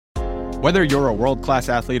Whether you're a world-class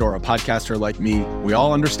athlete or a podcaster like me, we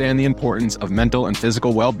all understand the importance of mental and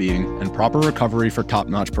physical well-being and proper recovery for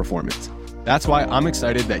top-notch performance. That's why I'm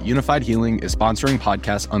excited that Unified Healing is sponsoring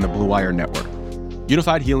podcasts on the Blue Wire Network.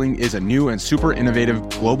 Unified Healing is a new and super innovative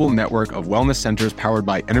global network of wellness centers powered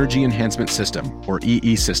by Energy Enhancement System, or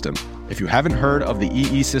EE System. If you haven't heard of the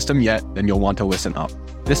EE System yet, then you'll want to listen up.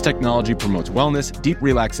 This technology promotes wellness, deep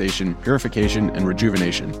relaxation, purification, and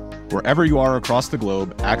rejuvenation. Wherever you are across the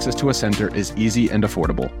globe, access to a center is easy and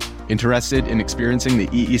affordable. Interested in experiencing the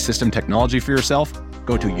EE System technology for yourself?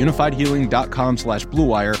 Go to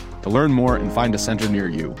unifiedhealing.com/bluewire to learn more and find a center near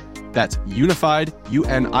you. That's unified,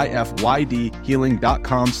 UNIFYD,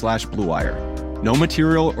 healing.com/bluewire. No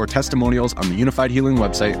material or testimonials on the Unified Healing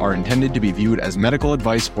website are intended to be viewed as medical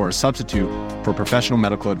advice or a substitute for professional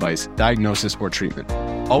medical advice, diagnosis, or treatment.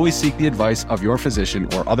 Always seek the advice of your physician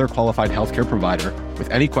or other qualified healthcare provider with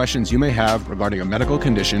any questions you may have regarding a medical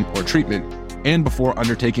condition or treatment and before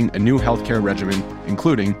undertaking a new healthcare regimen,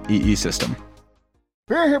 including EE System.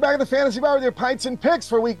 We're here back at the Fantasy Bar with your Pints and Picks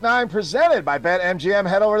for Week 9, presented by BetMGM.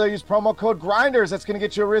 Head over there, use promo code GRINDERS. That's going to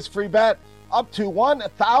get you a risk-free bet up to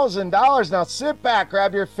 $1,000. Now sit back,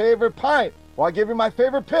 grab your favorite pint while I give you my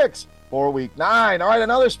favorite picks for Week 9. All right,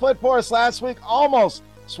 another split for us last week. Almost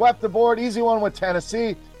swept the board. Easy one with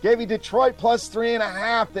Tennessee. Gave you Detroit plus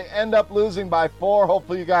 3.5. They end up losing by 4.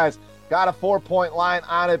 Hopefully you guys got a 4-point line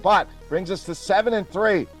on it, but brings us to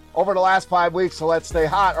 7-3 over the last 5 weeks, so let's stay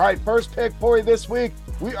hot. All right, first pick for you this week.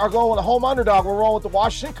 We are going with a home underdog. We're rolling with the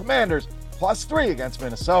Washington Commanders plus 3 against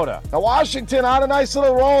Minnesota. Now, Washington on a nice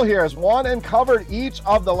little roll here has won and covered each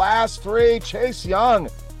of the last 3. Chase Young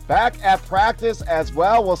back at practice as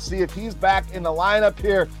well. We'll see if he's back in the lineup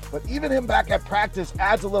here, but even him back at practice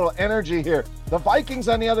adds a little energy here. The Vikings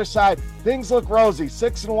on the other side, things look rosy.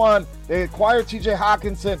 6-1. They acquired TJ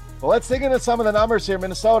Hawkinson. But let's dig into some of the numbers here.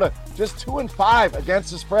 Minnesota just 2-5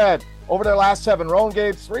 against the spread over their last 7 road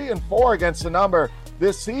games, 3-4 against the number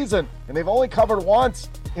this season, and they've only covered once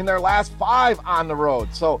in their last 5 on the road.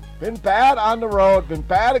 So been bad on the road, been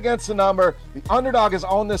bad against the number. The underdog has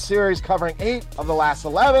owned this series, covering 8 of the last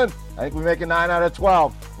 11. I think we make it 9 out of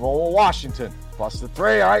 12. Roll with Washington plus the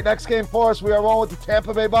 3. All right, next game for us, we are rolling with the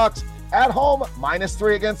Tampa Bay Bucks at home, minus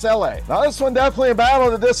 3 against LA. Now this one definitely a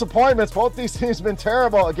battle of the disappointments. Both these teams have been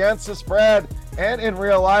terrible against the spread and in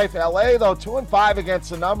real life. LA, though, 2-5 against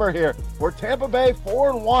the number here. Where Tampa Bay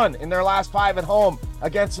 4-1 in their last 5 at home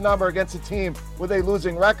against the number, against a team with a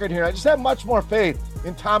losing record here. I just have much more faith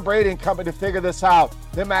in Tom Brady and company to figure this out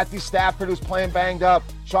than Matthew Stafford, who's playing banged up.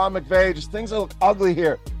 Sean McVay, just things that look ugly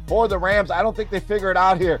here for the Rams. I don't think they figure it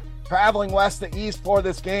out here. Traveling west to east for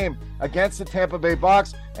this game against the Tampa Bay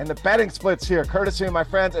Bucks. And the betting splits here, courtesy of my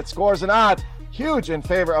friends at Scores and Odds, huge in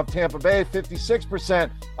favor of Tampa Bay. 56%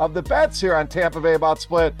 of the bets here on Tampa Bay about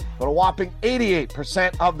split, but a whopping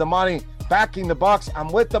 88% of the money backing the Bucks. I'm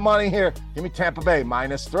with the money here. Give me Tampa Bay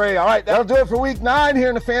minus 3. All right, that'll do it for Week 9 here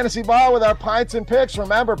in the Fantasy Bar with our Pints and Picks.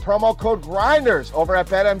 Remember, promo code GRINDERS over at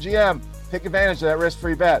BetMGM. Take advantage of that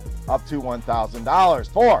risk-free bet up to $1,000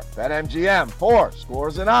 for BetMGM, for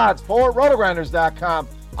Scores and Odds, for Rotogrinders.com.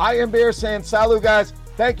 I am Beer saying salut, guys.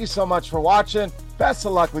 Thank you so much for watching. Best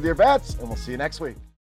of luck with your bets, and we'll see you next week.